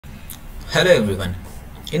Hello everyone.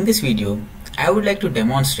 In this video, I would like to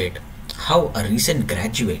demonstrate how a recent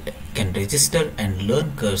graduate can register and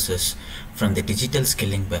learn courses from the digital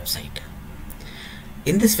skilling website.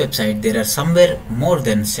 In this website, there are somewhere more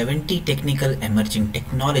than 70 technical emerging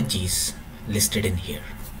technologies listed in here.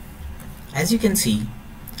 As you can see,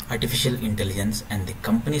 artificial intelligence and the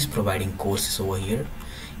companies providing courses over here,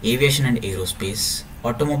 aviation and aerospace,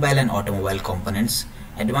 automobile and automobile components,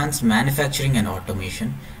 advanced manufacturing and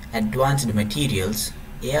automation, advanced materials,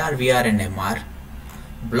 AR, VR and MR,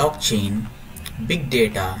 blockchain, big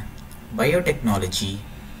data, biotechnology,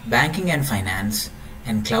 banking and finance,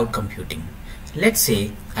 and cloud computing. Let's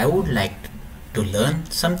say I would like to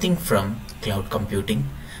learn something from cloud computing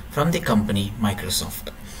from the company Microsoft.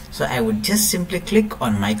 So I would just simply click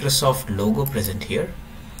on Microsoft logo present here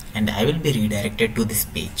and I will be redirected to this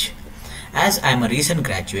page. As I am a recent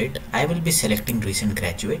graduate, I will be selecting recent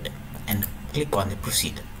graduate and click on the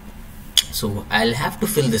proceed. So I'll have to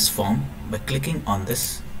fill this form by clicking on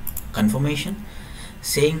this confirmation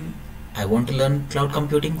saying I want to learn cloud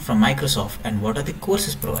computing from Microsoft and what are the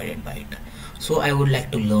courses provided by it. So I would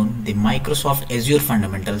like to learn the Microsoft Azure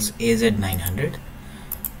Fundamentals AZ900.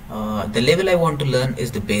 The level I want to learn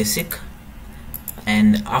is the basic,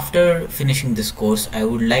 and after finishing this course I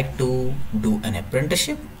would like to do an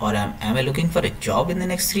apprenticeship, or am I looking for a job in the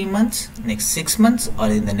next 3 months, next 6 months, or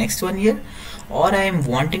in the next 1 year, or I am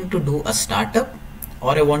wanting to do a startup,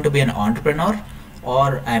 or I want to be an entrepreneur,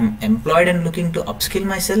 or I am employed and looking to upskill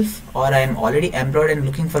myself, or I am already employed and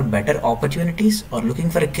looking for better opportunities, or looking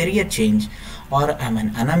for a career change, or I am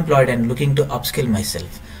an unemployed and looking to upskill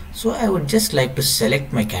myself. So I would just like to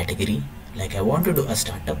select my category, like I want to do a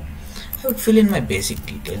startup. I would fill in my basic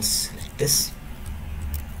details like this.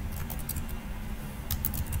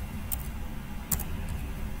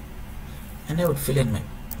 And I would fill in my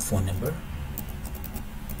phone number,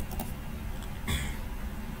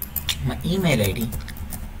 my email ID,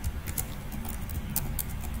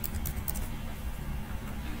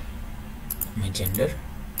 my gender.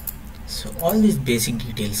 So all these basic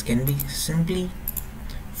details can be simply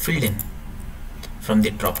filled in from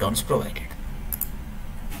the drop downs provided.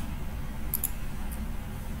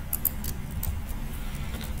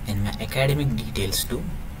 And my academic details too,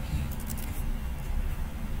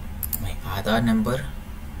 my Aadhaar number,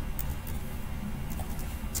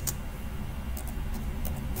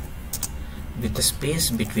 with a space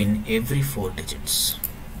between every 4 digits.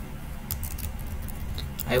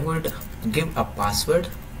 I would give a password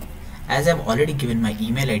as I've already given my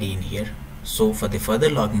email ID in here. So for the further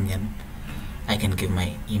logging in, I can give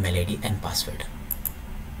my email ID and password.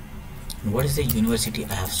 And what is the university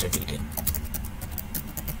I have studied in?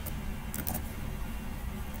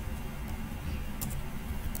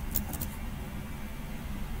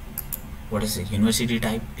 What is the university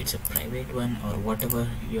type? It's a private one or whatever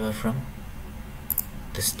you are from.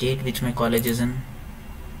 The state which my college is in,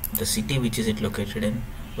 the city which is it located in,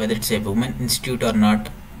 whether it's a women institute or not.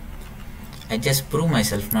 I just prove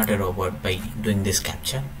myself not a robot by doing this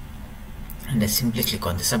captcha, and I simply click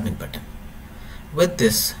on the submit button. With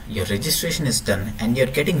this, your registration is done and you're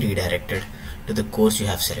getting redirected to the course you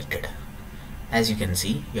have selected. As you can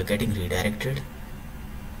see, you're getting redirected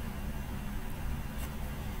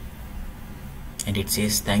and it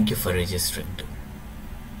says thank you for registering too.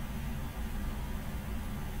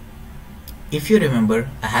 If you remember,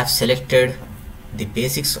 I have selected the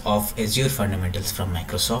basics of Azure Fundamentals from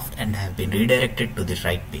Microsoft and have been redirected to the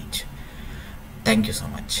right page. Thank you so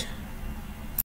much.